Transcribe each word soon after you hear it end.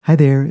Hi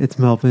there, it's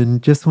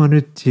Melvin. Just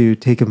wanted to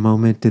take a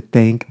moment to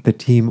thank the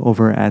team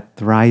over at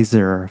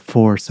Thrizer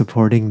for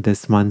supporting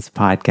this month's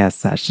podcast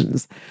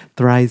sessions.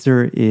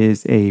 Thrizer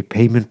is a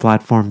payment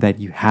platform that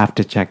you have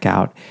to check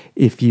out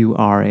if you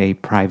are a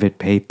private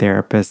paid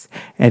therapist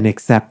and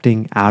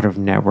accepting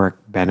out-of-network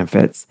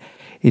benefits.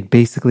 It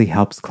basically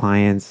helps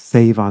clients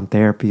save on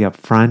therapy up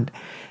front.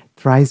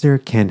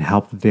 Thrizer can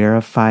help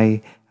verify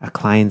a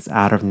client's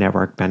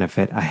out-of-network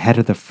benefit ahead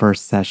of the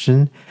first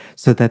session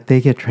so that they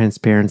get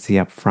transparency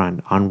up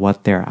front on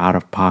what their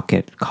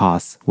out-of-pocket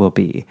costs will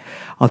be.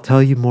 I'll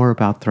tell you more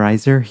about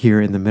Thrizer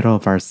here in the middle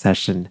of our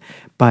session,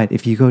 but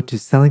if you go to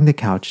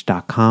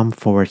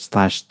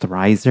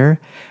sellingthecouch.com/Thrizer,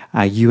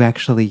 you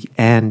actually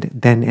and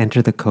then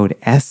enter the code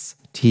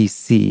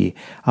STC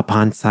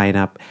upon sign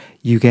up,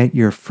 you get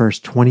your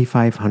first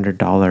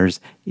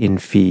 $2,500 in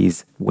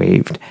fees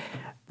waived.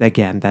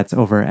 Again, that's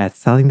over at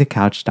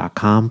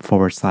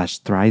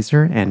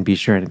sellingthecouch.com/Thrizer, and be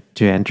sure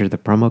to enter the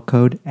promo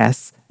code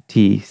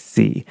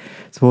STC.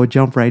 So we'll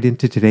jump right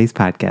into today's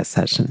podcast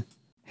session.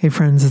 Hey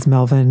friends, it's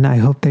Melvin. I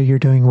hope that you're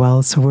doing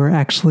well. So we're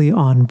actually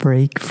on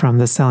break from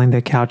the Selling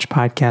the Couch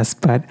podcast,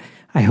 but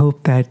I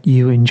hope that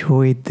you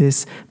enjoyed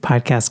this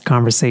podcast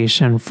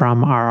conversation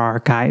from our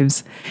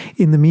archives.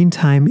 In the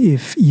meantime,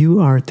 if you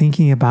are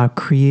thinking about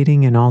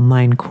creating an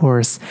online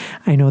course,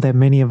 I know that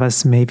many of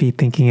us may be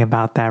thinking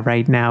about that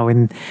right now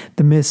in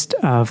the midst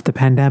of the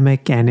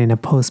pandemic and in a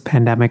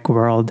post-pandemic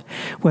world,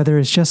 whether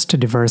it's just to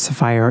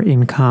diversify our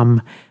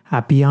income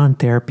beyond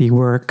therapy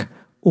work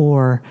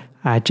or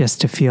just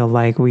to feel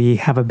like we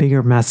have a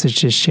bigger message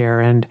to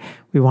share and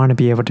we want to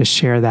be able to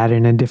share that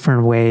in a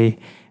different way.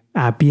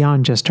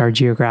 Beyond just our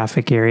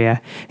geographic area.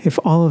 If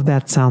all of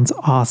that sounds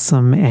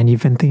awesome and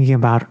you've been thinking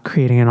about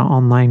creating an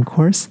online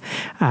course,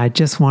 I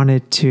just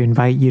wanted to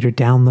invite you to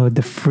download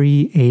the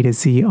free A to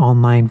Z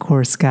online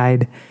course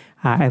guide.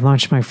 I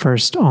launched my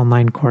first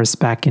online course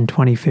back in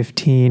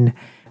 2015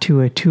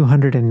 to a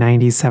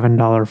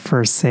 $297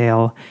 first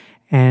sale.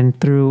 And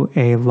through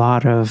a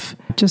lot of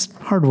just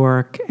hard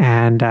work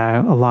and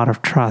a lot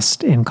of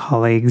trust in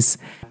colleagues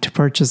to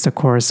purchase the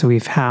course,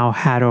 we've now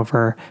had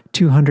over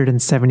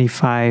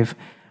 275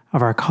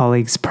 of our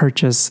colleagues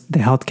purchase the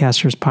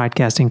Healthcasters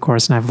podcasting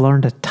course. And I've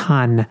learned a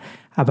ton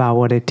about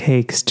what it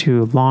takes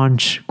to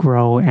launch,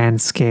 grow, and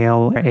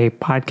scale a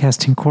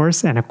podcasting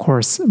course and a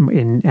course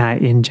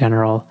in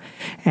general.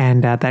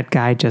 And that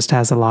guide just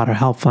has a lot of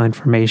helpful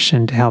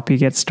information to help you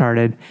get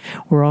started.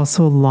 We're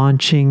also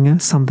launching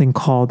something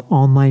called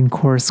Online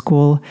Course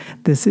School.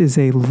 This is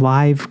a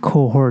live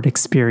cohort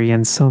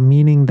experience, so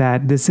meaning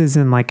that this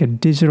isn't like a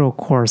digital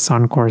course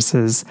on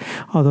courses,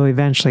 although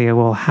eventually it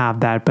will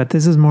have that. But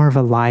this is more of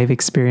a live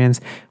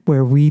experience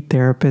where we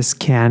therapists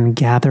can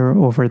gather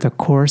over the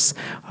course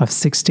of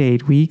 6 to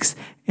 8 weeks.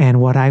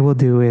 And what I will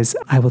do is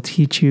I will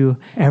teach you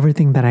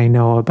everything that I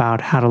know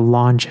about how to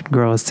launch and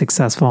grow a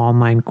successful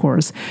online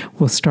course.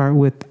 We'll start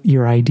with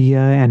your idea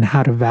and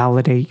how to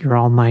validate your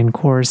online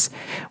course.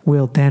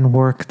 We'll then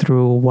work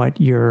through what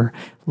your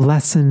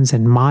lessons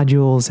and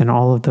modules and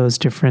all of those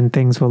different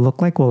things will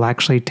look like. We'll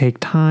actually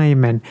take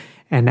time and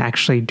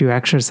actually do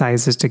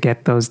exercises to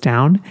get those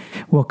down.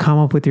 We'll come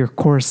up with your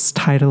course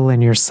title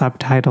and your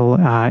subtitle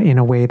in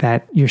a way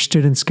that your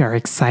students are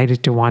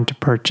excited to want to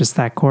purchase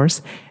that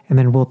course. And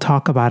then we'll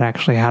talk about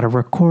actually how to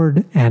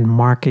record and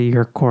market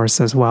your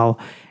course as well.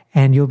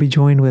 And you'll be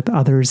joined with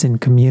others in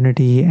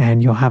community,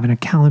 and you'll have an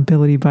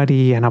accountability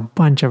buddy and a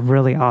bunch of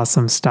really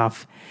awesome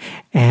stuff.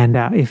 And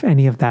if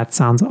any of that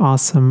sounds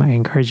awesome, I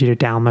encourage you to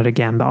download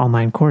again the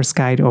online course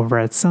guide over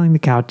at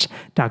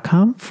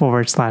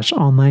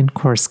sellingthecouch.com/online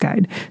course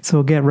guide. So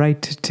we'll get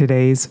right to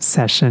today's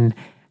session.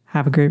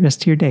 Have a great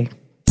rest of your day.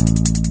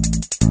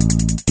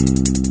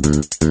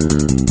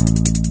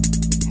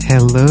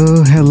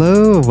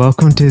 Hello.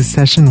 Welcome to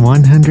session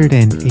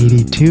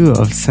 182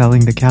 of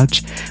Selling the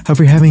Couch. Hope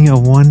you're having a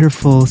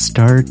wonderful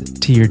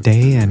start to your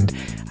day, and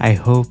I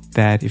hope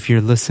that if you're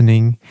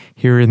listening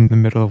here in the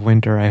middle of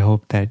winter, I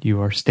hope that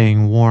you are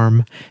staying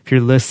warm. If you're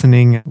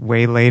listening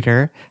way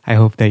later, I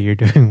hope that you're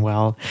doing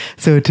well.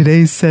 So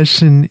today's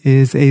session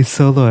is a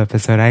solo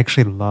episode. I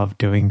actually love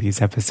doing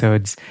these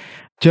episodes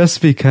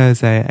just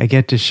because I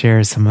get to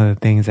share some of the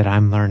things that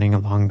I'm learning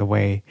along the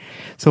way.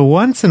 So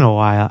once in a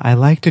while, I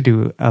like to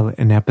do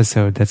an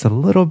episode that's a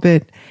little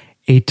bit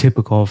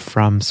atypical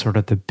from sort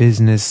of the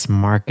business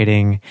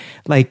marketing,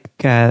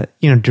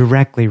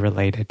 directly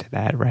related to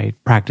that, right?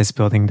 Practice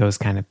building, those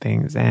kind of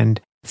things. And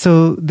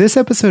so this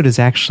episode is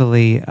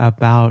actually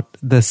about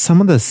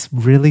some of the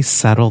really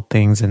subtle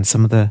things and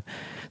some of the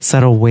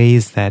subtle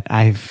ways that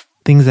I've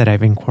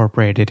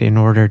incorporated in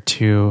order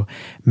to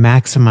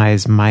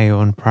maximize my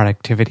own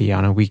productivity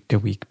on a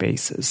week-to-week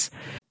basis.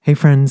 Hey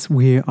friends,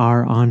 we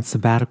are on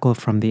sabbatical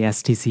from the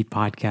STC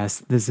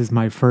podcast. This is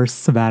my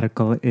first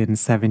sabbatical in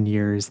 7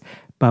 years,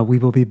 but we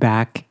will be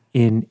back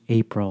in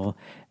April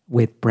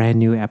with brand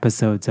new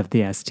episodes of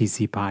the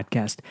STC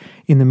podcast.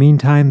 In the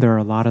meantime, there are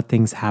a lot of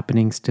things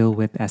happening still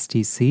with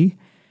STC.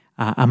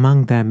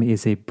 Among them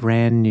is a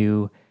brand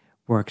new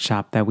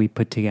workshop that we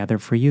put together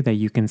for you that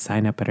you can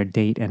sign up at a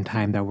date and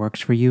time that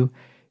works for you.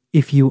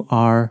 If you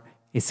are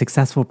a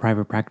successful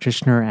private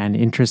practitioner and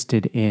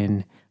interested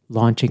in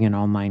launching an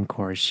online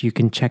course, you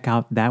can check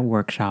out that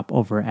workshop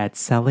over at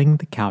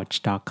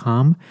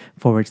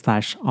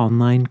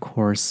sellingthecouch.com/online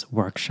course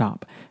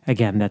workshop.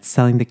 Again, that's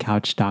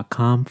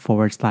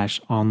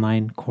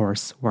sellingthecouch.com/online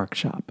course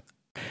workshop.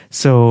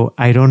 So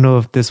I don't know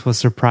if this will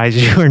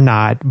surprise you or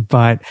not,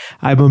 but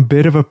I'm a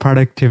bit of a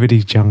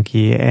productivity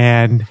junkie.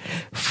 And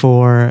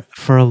for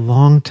a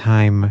long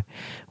time,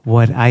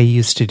 what I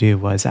used to do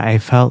was I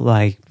felt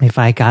like if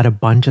I got a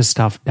bunch of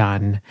stuff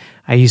done,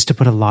 I used to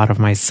put a lot of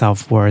my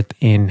self-worth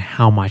in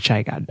how much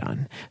I got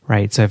done,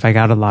 right? So if I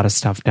got a lot of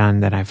stuff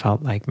done, then I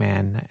felt like,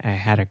 man, I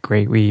had a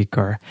great week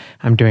or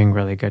I'm doing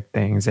really good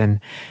things.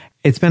 And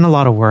it's been a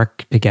lot of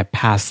work to get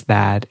past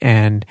that.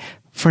 And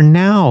for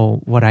now,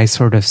 what I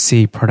sort of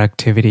see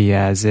productivity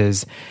as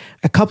is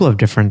a couple of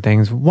different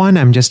things. One,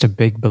 I'm just a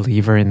big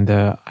believer in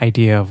the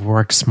idea of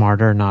work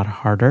smarter, not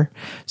harder.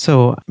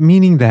 So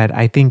meaning that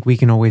I think we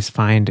can always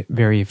find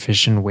very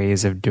efficient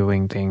ways of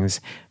doing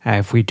things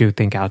if we do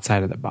think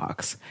outside of the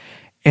box.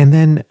 And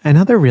then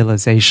another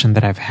realization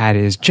that I've had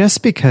is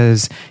just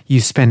because you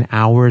spend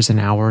hours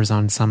and hours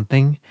on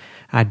something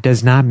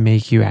does not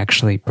make you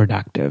actually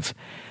productive.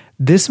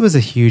 This was a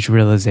huge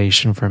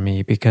realization for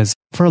me because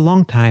for a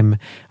long time,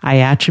 I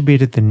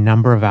attributed the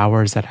number of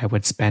hours that I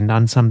would spend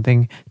on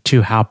something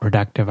to how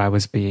productive I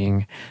was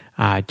being,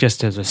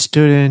 just as a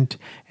student,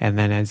 and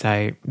then as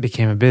I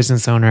became a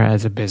business owner,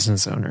 as a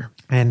business owner.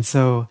 And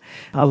so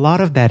a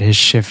lot of that has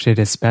shifted,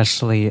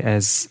 especially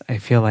as I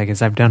feel like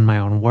as I've done my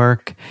own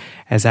work,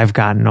 as I've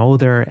gotten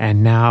older,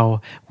 and now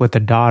with a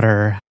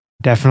daughter,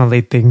 definitely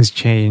things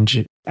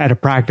change. At a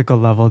practical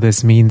level,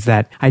 this means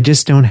that I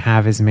just don't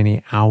have as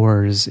many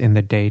hours in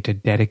the day to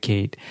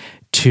dedicate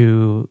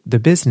to the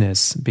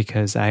business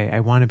because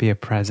I want to be a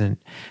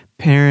present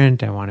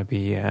parent. I want to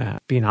be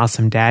an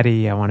awesome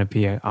daddy. I want to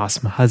be an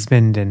awesome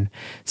husband and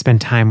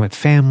spend time with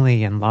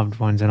family and loved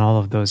ones and all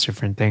of those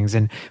different things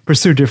and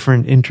pursue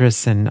different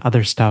interests and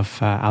other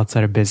stuff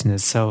outside of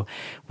business. So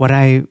what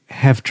I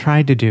have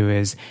tried to do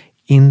is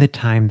in the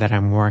time that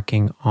I'm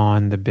working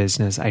on the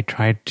business, I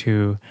try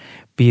to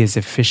be as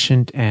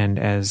efficient and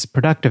as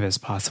productive as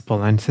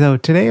possible. And so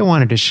today I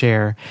wanted to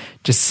share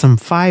just some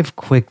 5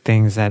 quick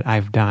things that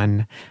I've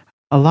done.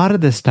 A lot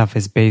of this stuff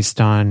is based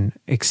on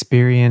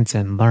experience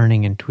and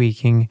learning and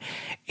tweaking.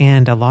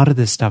 And a lot of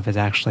this stuff is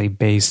actually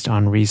based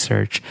on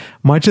research.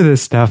 Much of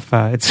this stuff,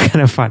 it's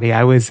kind of funny.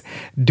 I was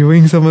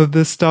doing some of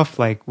this stuff,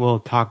 like we'll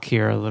talk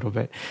here a little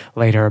bit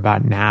later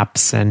about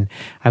naps. And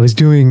I've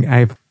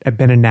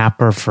been a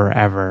napper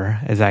forever,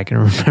 as I can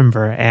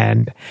remember.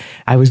 And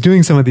I was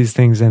doing some of these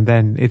things, and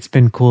then it's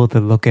been cool to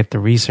look at the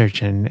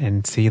research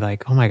and see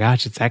like, oh my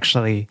gosh, it's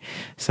actually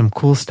some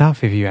cool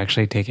stuff if you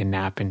actually take a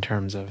nap in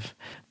terms of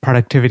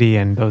productivity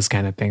and those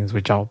kind of things,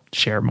 which I'll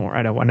share more.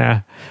 I don't want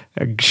to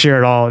share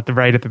it all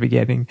right at the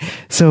beginning.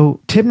 So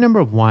tip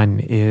number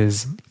 1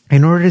 is,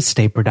 in order to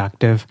stay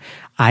productive,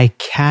 I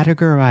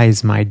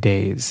categorize my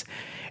days.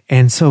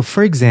 And so,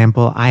 for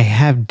example, I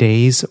have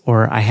days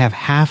or I have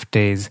half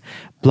days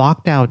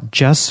blocked out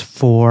just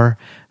for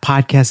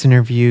podcast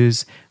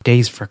interviews,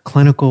 days for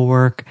clinical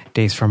work,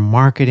 days for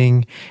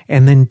marketing,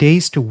 and then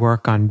days to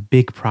work on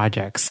big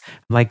projects.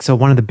 So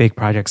one of the big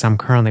projects I'm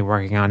currently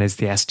working on is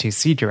the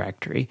STC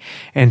directory.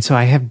 And so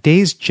I have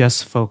days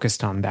just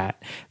focused on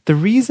that. The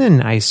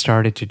reason I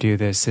started to do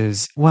this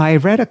is, I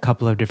read a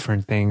couple of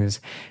different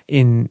things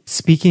in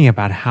speaking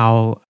about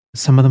how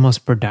some of the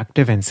most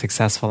productive and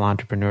successful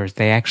entrepreneurs,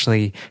 they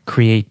actually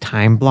create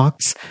time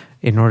blocks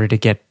in order to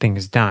get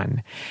things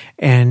done.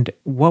 And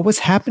what was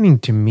happening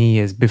to me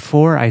is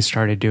before I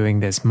started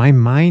doing this, my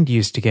mind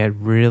used to get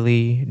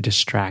really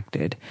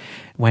distracted.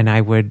 When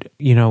I would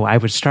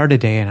start a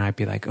day and I'd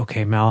be like,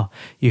 okay, Mel,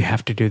 you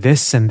have to do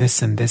this and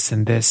this and this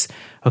and this.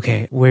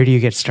 Okay, where do you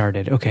get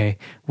started? Okay,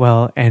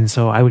 and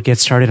so I would get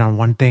started on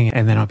one thing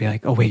and then I'll be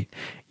like, oh wait,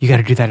 you got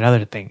to do that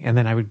other thing. And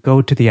then I would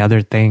go to the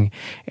other thing.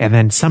 And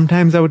then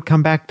sometimes I would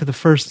come back to the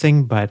first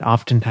thing, but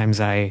oftentimes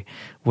I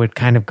would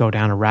kind of go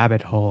down a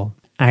rabbit hole.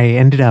 I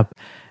ended up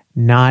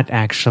not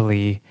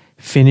actually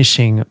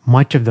finishing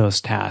much of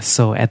those tasks.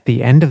 So at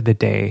the end of the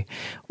day,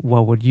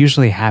 what would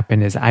usually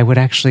happen is I would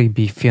actually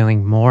be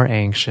feeling more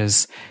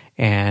anxious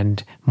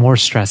and more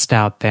stressed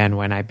out than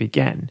when I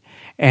began.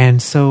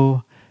 And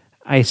so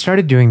I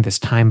started doing this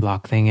time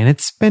block thing, and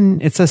it's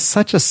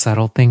such a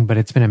subtle thing, but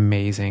it's been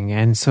amazing.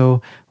 And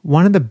so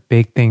one of the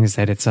big things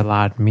that it's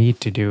allowed me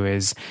to do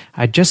is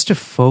just to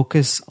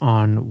focus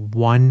on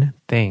one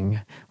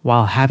thing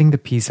while having the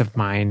peace of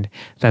mind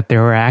that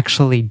there are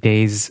actually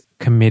days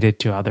committed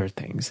to other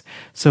things.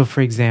 So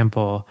for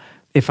example,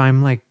 if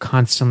I'm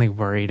constantly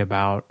worried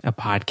about a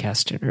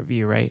podcast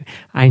interview, right?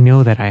 I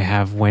know that I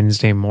have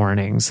Wednesday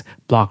mornings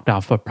blocked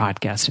off for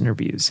podcast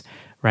interviews.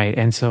 Right.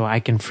 And so I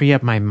can free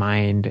up my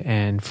mind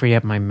and free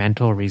up my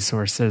mental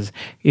resources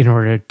in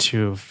order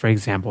to, for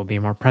example, be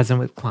more present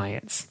with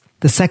clients.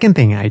 The second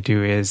thing I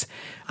do is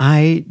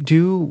I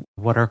do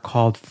what are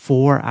called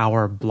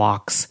 4-hour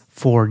blocks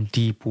for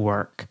deep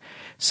work.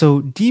 So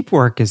deep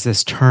work is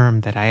this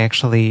term that I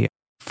actually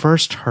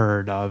first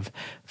heard of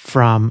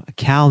from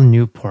Cal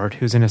Newport,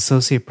 who's an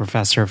associate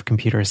professor of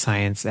computer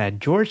science at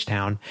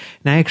Georgetown.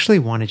 And I actually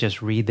want to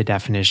just read the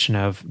definition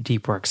of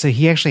deep work. So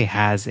he actually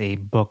has a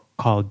book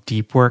called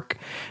Deep Work,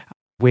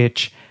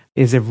 which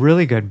is a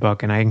really good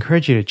book, and I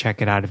encourage you to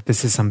check it out if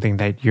this is something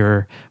that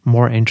you're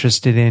more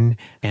interested in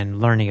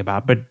and learning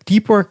about. But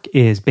deep work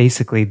is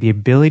basically the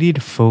ability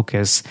to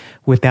focus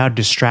without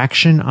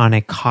distraction on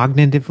a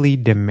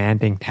cognitively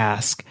demanding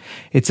task.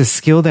 It's a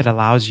skill that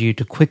allows you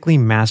to quickly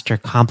master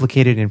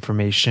complicated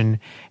information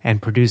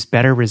and produce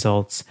better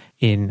results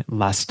in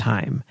less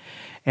time.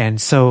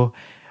 And so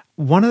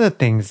one of the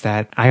things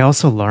that I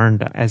also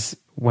learned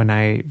when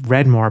I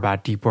read more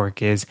about deep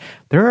work is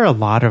there are a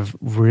lot of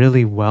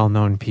really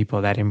well-known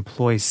people that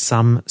employ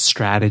some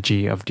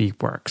strategy of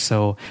deep work.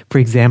 So, for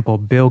example,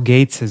 Bill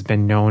Gates has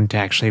been known to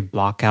actually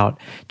block out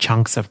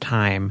chunks of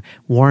time.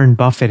 Warren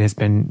Buffett has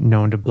been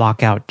known to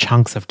block out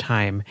chunks of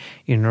time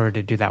in order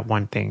to do that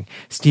one thing.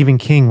 Stephen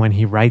King, when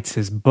he writes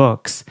his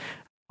books,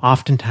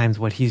 oftentimes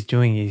what he's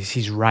doing is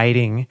he's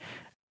writing.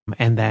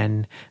 And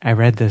then I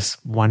read this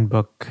one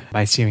book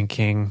by Stephen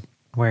King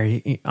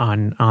where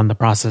on the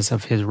process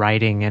of his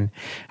writing, and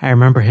I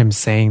remember him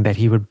saying that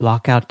he would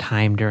block out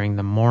time during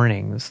the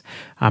mornings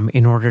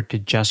in order to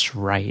just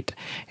write,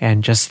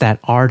 and just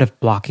that art of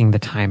blocking the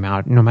time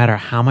out, no matter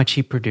how much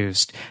he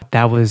produced,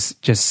 that was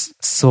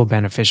just so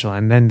beneficial.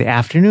 And then the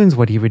afternoons,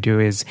 what he would do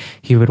is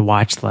he would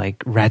watch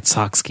like Red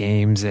Sox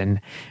games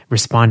and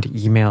respond to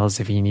emails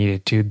if he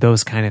needed to,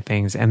 those kind of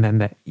things. And then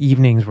the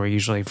evenings were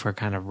usually for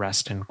kind of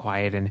rest and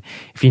quiet, and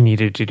if he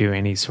needed to do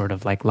any sort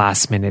of like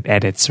last minute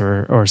edits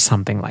or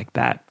something like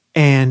that.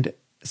 And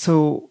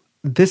so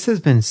this has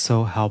been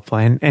so helpful.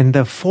 And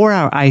the 4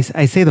 hour, I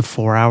say the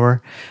 4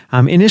 hour,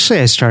 initially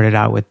I started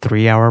out with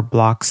 3 hour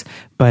blocks,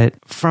 but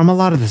from a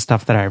lot of the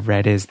stuff that I've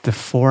read is the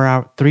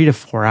 3 to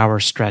 4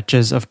 hour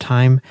stretches of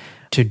time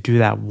to do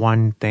that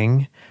one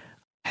thing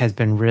has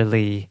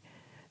been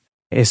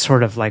is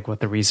sort of like what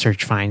the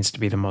research finds to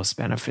be the most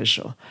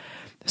beneficial.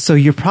 So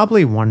you're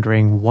probably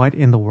wondering, what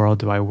in the world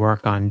do I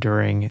work on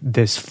during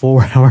this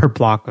 4 hour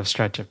block of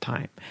stretch of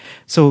time?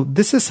 So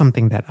this is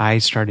something that I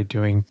started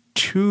doing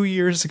 2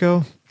 years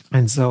ago.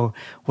 And so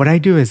what I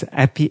do is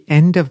at the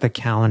end of the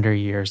calendar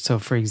year, so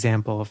for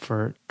example,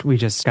 we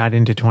just got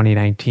into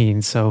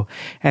 2019. So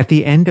at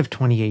the end of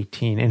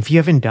 2018, and if you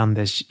haven't done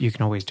this, you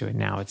can always do it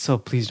now. So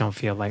please don't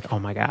feel like, oh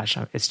my gosh,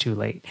 it's too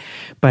late.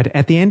 But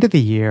at the end of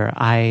the year,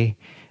 I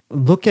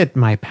look at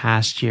my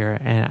past year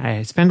and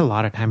I spend a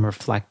lot of time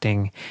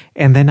reflecting,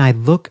 and then I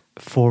look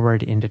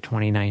forward into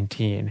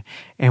 2019.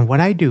 And what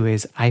I do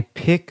is I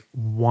pick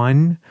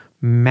one,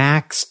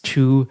 max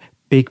two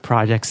big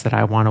projects that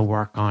I want to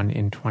work on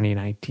in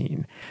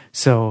 2019.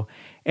 So,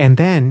 and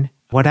then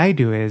what I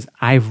do is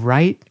I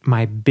write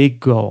my big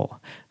goal.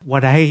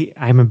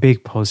 I'm a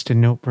big Post-it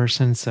note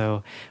person.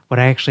 So what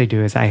I actually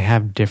do is I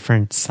have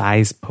different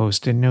size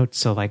Post-it notes.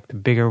 So like the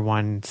bigger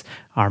ones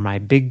are my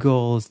big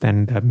goals.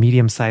 Then the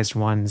medium-sized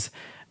ones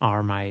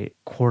are my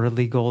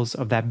quarterly goals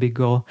of that big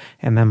goal.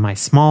 And then my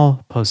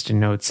small Post-it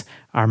notes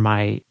are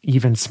my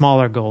even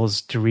smaller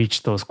goals to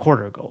reach those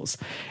quarter goals.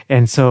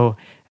 And so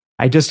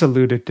I just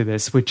alluded to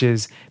this, which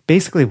is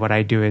basically what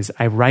I do is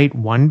I write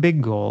one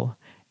big goal,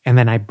 and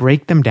then I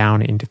break them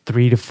down into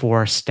 3 to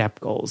 4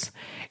 step goals.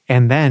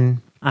 And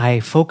then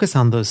I focus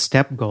on those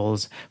step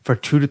goals for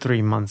 2 to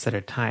 3 months at a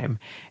time.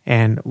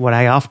 And what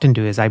I often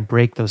do is I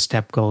break those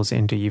step goals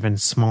into even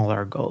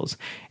smaller goals.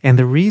 And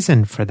the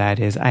reason for that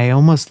is I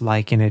almost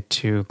liken it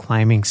to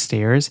climbing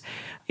stairs.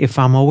 If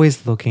I'm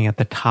always looking at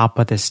the top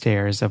of the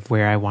stairs of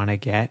where I want to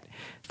get,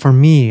 for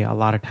me, a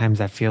lot of times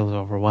that feels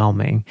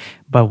overwhelming.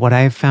 But what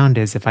I've found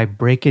is if I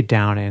break it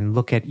down and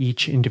look at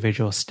each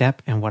individual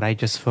step, and what I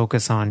just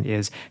focus on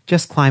is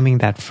just climbing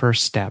that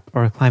first step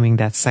or climbing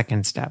that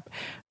second step,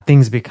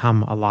 things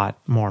become a lot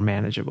more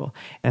manageable.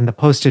 And the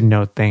Post-it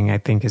note thing, I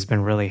think, has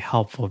been really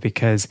helpful,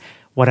 because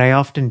what I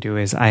often do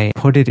is I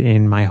put it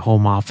in my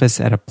home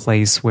office at a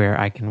place where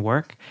I can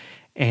work.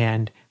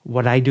 And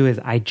what I do is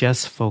I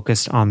just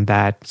focused on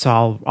that.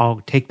 So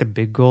I'll take the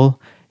big goal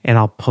and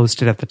I'll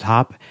post it at the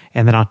top,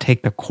 and then I'll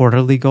take the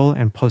quarterly goal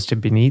and post it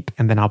beneath,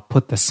 and then I'll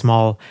put the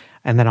small,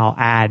 and then I'll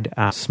add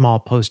small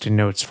Post-it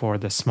notes for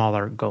the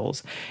smaller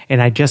goals.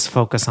 And I just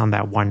focus on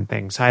that one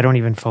thing. So I don't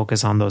even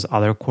focus on those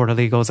other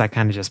quarterly goals. I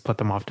kind of just put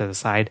them off to the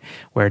side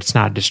where it's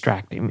not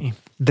distracting me.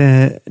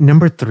 The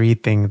number 3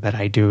 thing that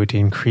I do to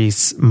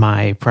increase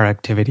my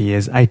productivity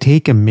is I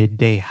take a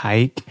midday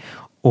hike,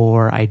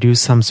 or I do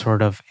some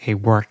sort of a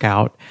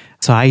workout.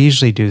 So I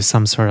usually do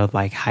some sort of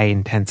like high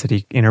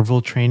intensity interval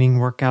training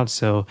workout.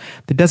 So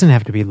that doesn't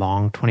have to be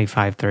long,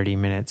 25, 30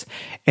 minutes.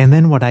 And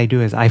then what I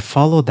do is I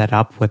follow that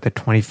up with a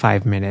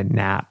 25-minute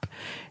nap.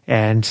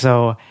 And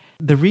so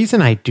the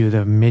reason I do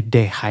the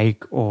midday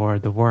hike or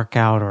the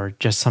workout or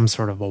just some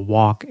sort of a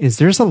walk is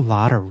there's a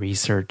lot of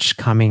research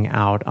coming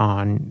out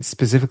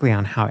specifically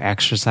on how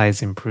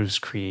exercise improves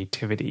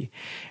creativity.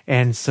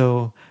 And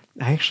so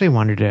I actually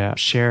wanted to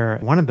share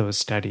one of those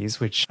studies,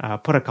 which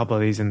put a couple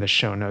of these in the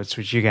show notes,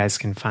 which you guys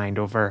can find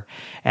over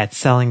at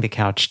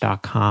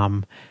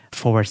sellingthecouch.com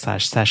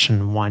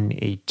session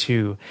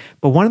 182.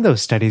 But one of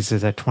those studies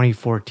is a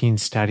 2014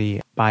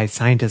 study by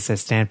scientists at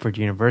Stanford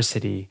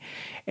University.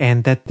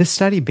 And that this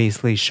study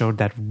basically showed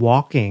that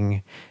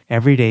walking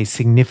every day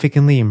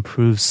significantly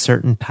improves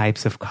certain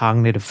types of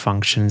cognitive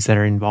functions that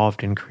are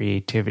involved in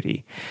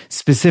creativity.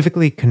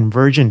 Specifically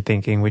convergent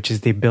thinking, which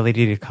is the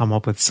ability to come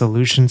up with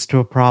solutions to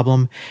a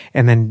problem,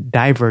 and then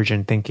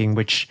divergent thinking,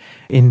 which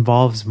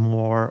involves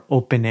more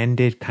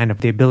open-ended kind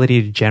of the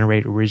ability to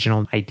generate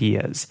original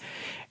ideas.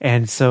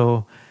 And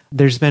so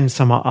there's been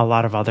a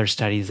lot of other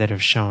studies that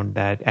have shown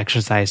that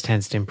exercise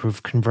tends to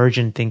improve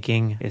convergent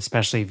thinking,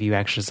 especially if you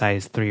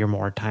exercise 3 or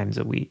more times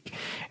a week.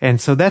 And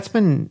so that's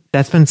been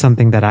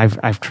something that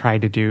I've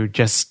tried to do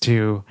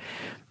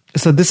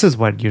so this is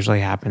what usually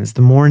happens.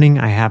 The morning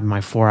I have my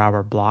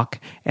 4-hour block,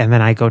 and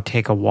then I go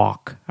take a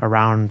walk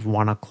around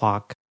 1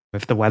 o'clock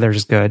if the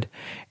weather's good.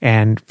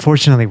 And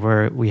fortunately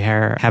we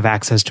have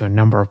access to a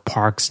number of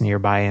parks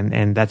nearby,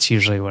 and that's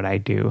usually what I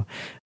do.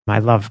 I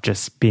love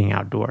just being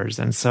outdoors.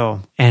 And so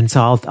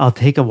I'll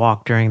take a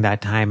walk during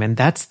that time. And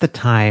that's the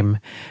time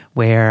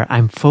where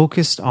I'm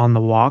focused on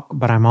the walk,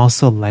 but I'm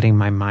also letting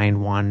my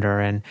mind wander.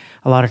 And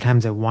a lot of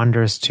times it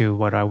wanders to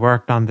what I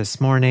worked on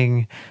this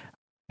morning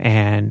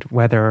and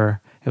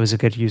whether it was a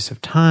good use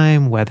of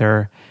time,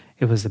 whether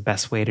it was the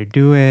best way to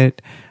do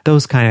it,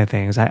 those kind of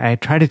things. I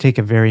try to take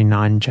a very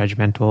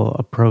non-judgmental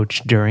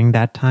approach during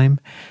that time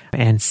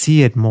and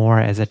see it more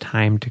as a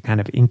time to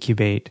kind of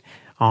incubate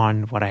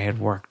on what I had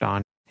worked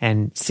on,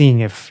 and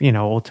seeing if,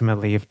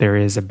 ultimately if there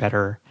is a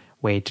better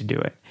way to do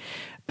it.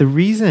 The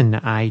reason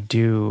I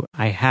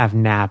have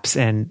naps,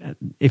 and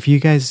if you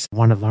guys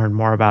want to learn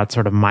more about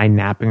sort of my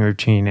napping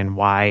routine and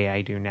why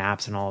I do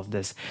naps and all of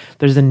this,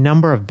 there's a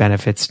number of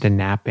benefits to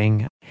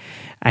napping.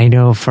 I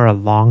know for a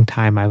long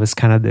time I was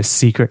kind of this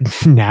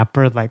secret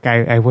napper. Like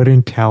I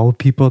wouldn't tell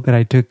people that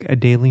I took a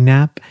daily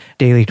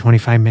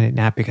 25-minute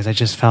nap, because I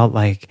just felt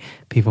like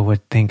people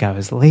would think I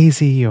was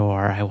lazy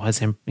or I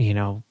wasn't,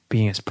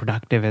 being as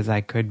productive as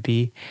I could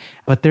be.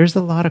 But there's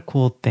a lot of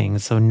cool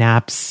things. So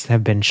naps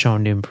have been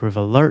shown to improve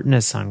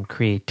alertness on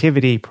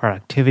creativity,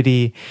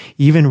 productivity,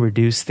 even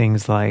reduce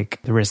things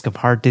like the risk of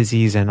heart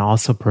disease, and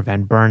also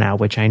prevent burnout,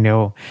 which I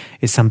know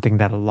is something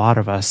that a lot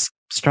of us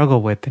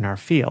struggle with in our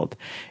field.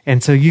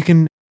 And so you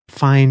can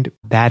find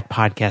that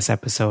podcast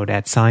episode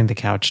at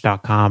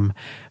sellingthecouch.com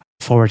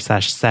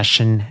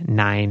 /session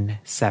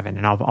 97.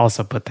 And I'll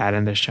also put that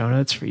in the show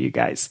notes for you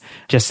guys,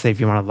 just if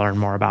you want to learn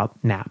more about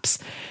naps.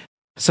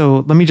 So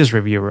let me just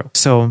review.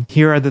 So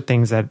here are the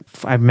things that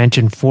I've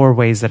mentioned: 4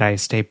 ways that I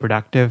stay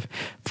productive.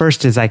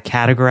 First is I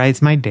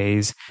categorize my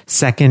days.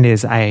 Second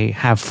is I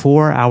have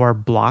 4-hour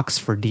blocks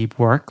for deep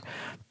work.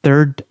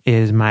 Third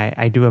is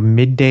I do a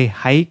midday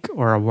hike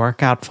or a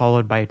workout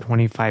followed by a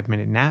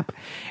 25-minute nap.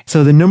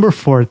 So the number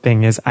 4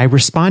 thing is I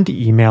respond to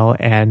email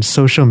and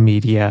social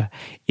media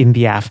in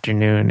the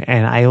afternoon,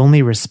 and I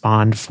only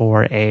respond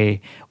for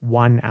a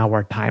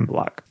 1-hour time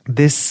block.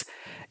 This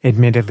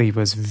admittedly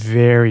was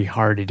very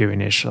hard to do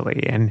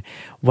initially. And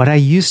what I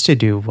used to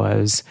do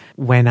was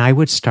when I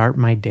would start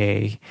my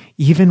day,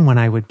 even when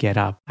I would get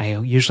up, I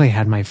usually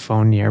had my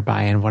phone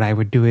nearby. And what I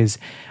would do is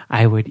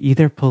I would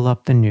either pull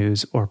up the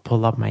news or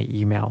pull up my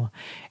email.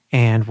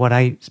 And what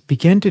I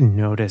began to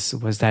notice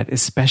was that,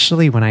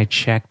 especially when I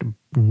checked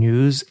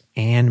news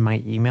and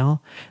my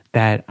email,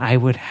 that I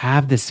would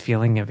have this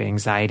feeling of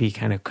anxiety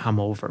kind of come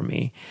over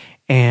me.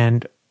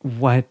 And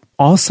what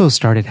also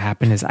started to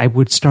happen is I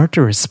would start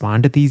to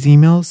respond to these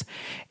emails,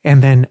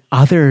 and then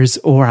others,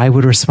 or I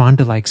would respond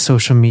to like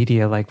social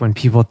media, like when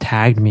people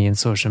tagged me in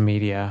social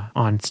media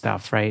on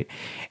stuff, right?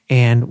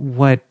 And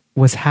what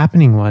was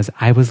happening was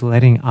I was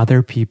letting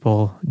other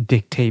people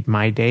dictate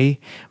my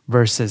day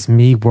versus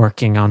me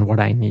working on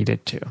what I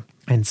needed to.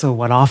 And so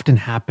what often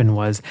happened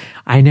was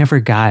I never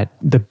got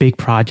the big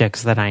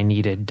projects that I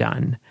needed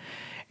done.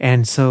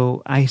 And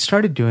so I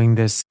started doing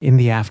this in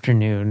the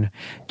afternoon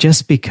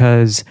just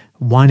because,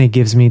 1, it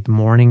gives me the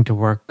morning to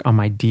work on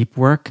my deep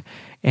work,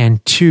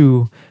 and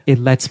 2, it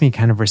lets me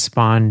kind of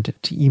respond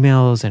to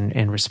emails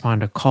and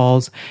respond to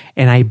calls.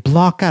 And I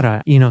block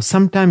out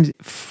sometimes,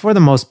 for the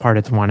most part,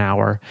 it's 1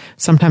 hour.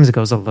 Sometimes it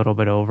goes a little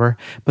bit over.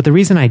 But the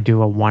reason I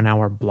do a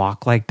 1-hour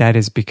block like that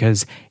is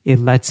because it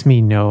lets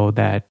me know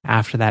that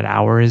after that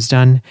hour is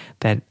done,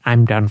 that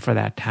I'm done for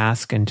that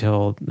task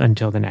until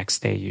the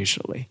next day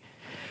usually.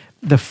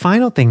 The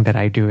final thing that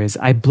I do is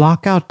I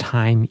block out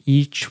time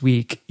each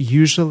week,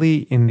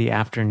 usually in the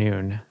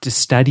afternoon, to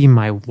study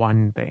my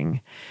one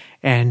thing.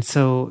 And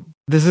so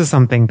this is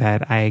something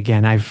that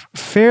I've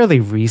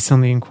fairly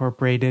recently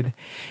incorporated.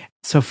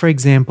 So for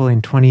example,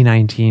 in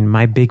 2019,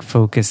 my big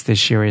focus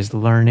this year is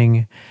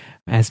learning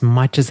as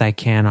much as I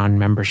can on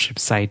membership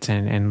sites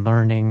and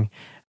learning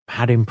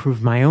how to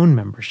improve my own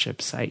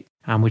membership site,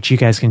 which you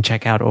guys can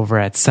check out over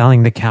at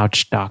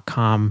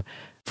sellingthecouch.com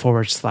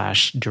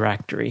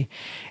 /directory.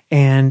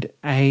 And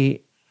I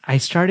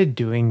started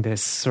doing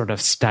this sort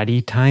of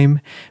study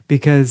time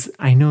because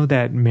I know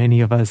that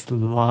many of us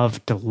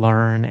love to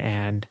learn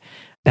and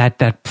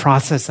that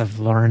process of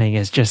learning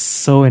is just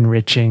so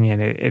enriching.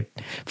 And it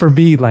for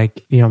me,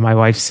 like, my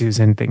wife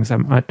Susan thinks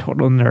I'm a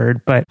total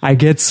nerd, but I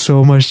get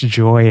so much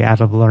joy out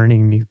of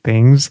learning new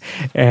things.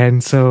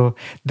 And so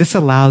this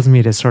allows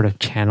me to sort of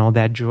channel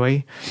that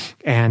joy.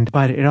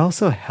 But it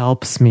also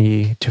helps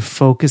me to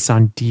focus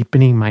on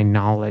deepening my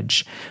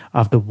knowledge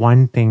of the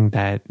one thing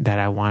that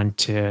I want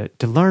to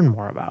learn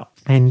more about.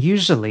 And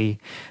usually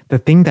the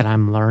thing that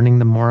I'm learning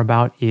the more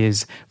about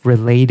is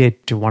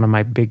related to one of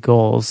my big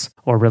goals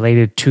or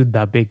related to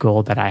the big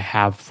goal that I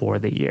have for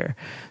the year.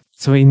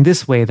 So in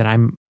this way that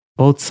I'm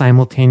both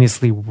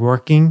simultaneously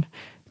working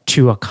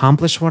to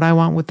accomplish what I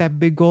want with that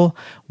big goal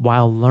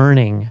while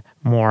learning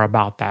more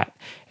about that.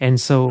 And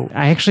so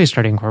I actually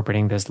started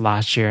incorporating this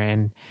last year.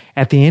 And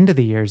at the end of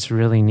the year, it's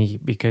really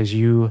neat because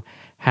you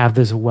have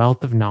this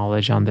wealth of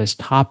knowledge on this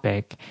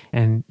topic.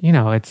 And,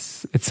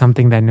 it's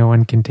something that no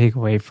one can take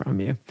away from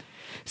you.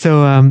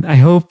 So I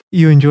hope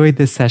you enjoyed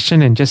this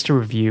session. And just to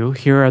review,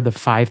 here are the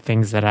 5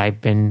 things that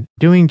I've been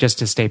doing just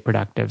to stay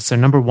productive. So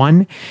number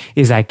 1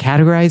 is I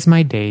categorize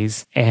my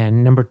days.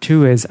 And number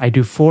 2 is I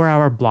do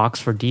 4-hour blocks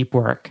for deep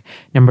work.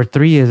 Number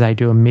 3 is I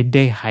do a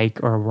midday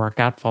hike or a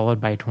workout followed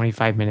by a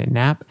 25-minute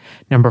nap.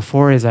 Number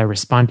 4 is I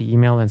respond to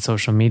email and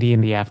social media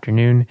in the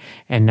afternoon.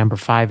 And number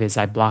 5 is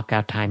I block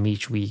out time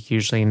each week,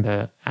 usually in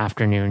the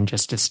afternoon,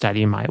 just to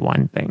study my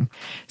one thing.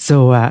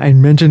 So I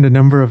mentioned a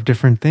number of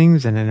different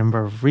things and a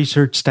number of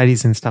research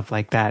studies and stuff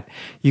like that.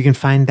 You can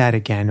find that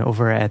again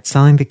over at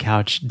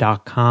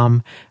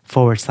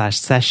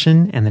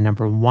sellingthecouch.com/session and the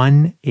number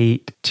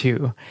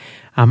 182.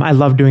 I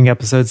love doing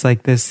episodes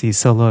like this, these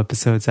solo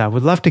episodes. I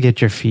would love to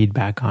get your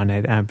feedback on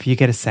it. If you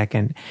get a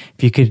second,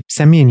 if you could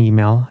send me an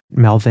email,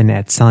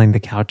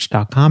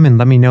 melvin@sellingthecouch.com, and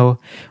let me know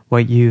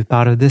what you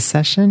thought of this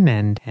session,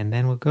 and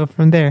then we'll go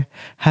from there.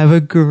 Have a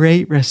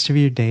great rest of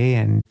your day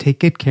and take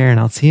good care, and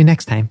I'll see you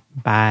next time.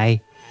 Bye.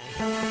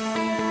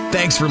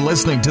 Thanks for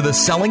listening to the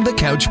Selling the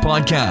Couch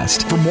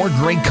podcast. For more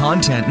great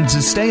content and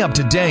to stay up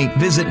to date,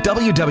 visit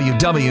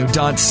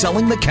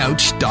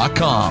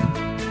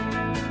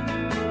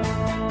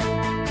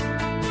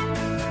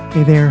www.sellingthecouch.com.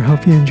 Hey there,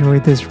 hope you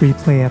enjoyed this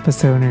replay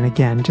episode. And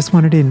again, just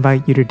wanted to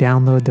invite you to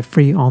download the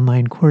free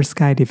online course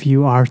guide if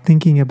you are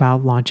thinking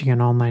about launching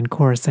an online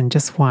course and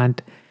just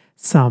want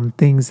some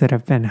things that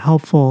have been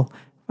helpful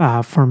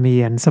for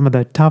me and some of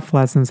the tough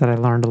lessons that I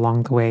learned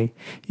along the way.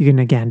 You can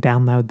again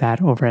download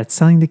that over at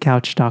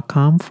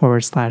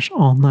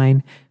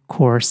sellingthecouch.com/online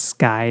course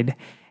guide.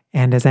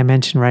 And as I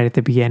mentioned right at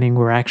the beginning,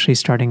 we're actually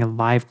starting a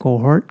live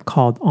cohort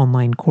called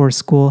Online Course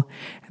School.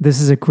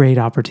 This is a great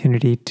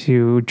opportunity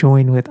to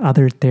join with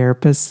other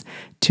therapists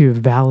to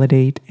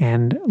validate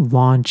and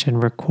launch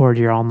and record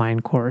your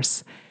online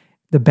course.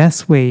 The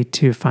best way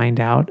to find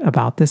out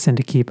about this and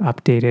to keep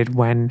updated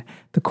when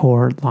the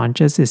cohort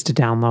launches is to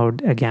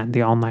download, again,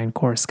 the online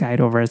course guide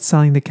over at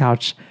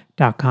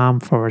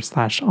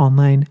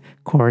sellingthecouch.com/online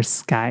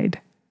course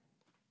guide.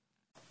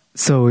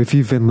 So if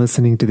you've been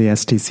listening to the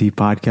STC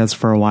podcast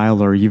for a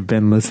while, or you've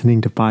been listening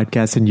to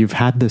podcasts and you've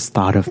had this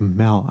thought of,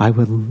 Mel, I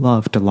would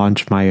love to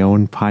launch my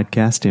own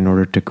podcast in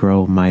order to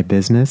grow my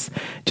business,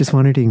 just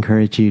wanted to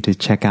encourage you to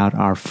check out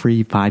our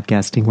free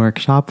podcasting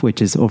workshop, which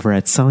is over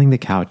at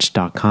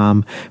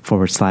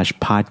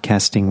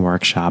sellingthecouch.com/podcasting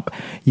workshop.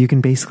 You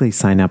can basically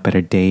sign up at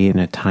a day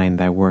and a time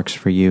that works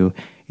for you.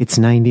 It's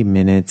 90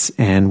 minutes.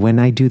 And when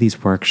I do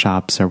these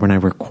workshops or when I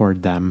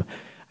record them,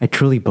 I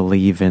truly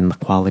believe in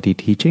quality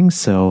teaching,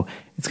 so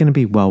it's going to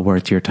be well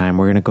worth your time.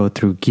 We're going to go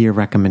through gear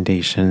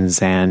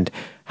recommendations and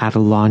how to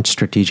launch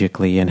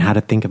strategically and how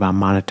to think about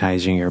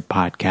monetizing your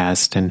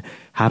podcast and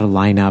how to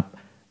line up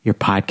your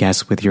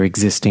podcast with your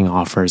existing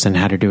offers and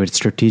how to do it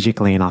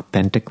strategically and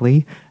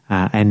authentically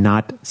and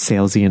not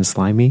salesy and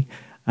slimy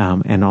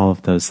and all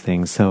of those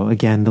things. So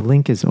again, the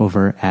link is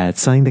over at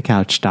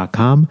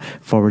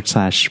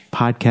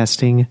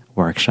sellingthecouch.com/podcasting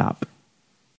workshop.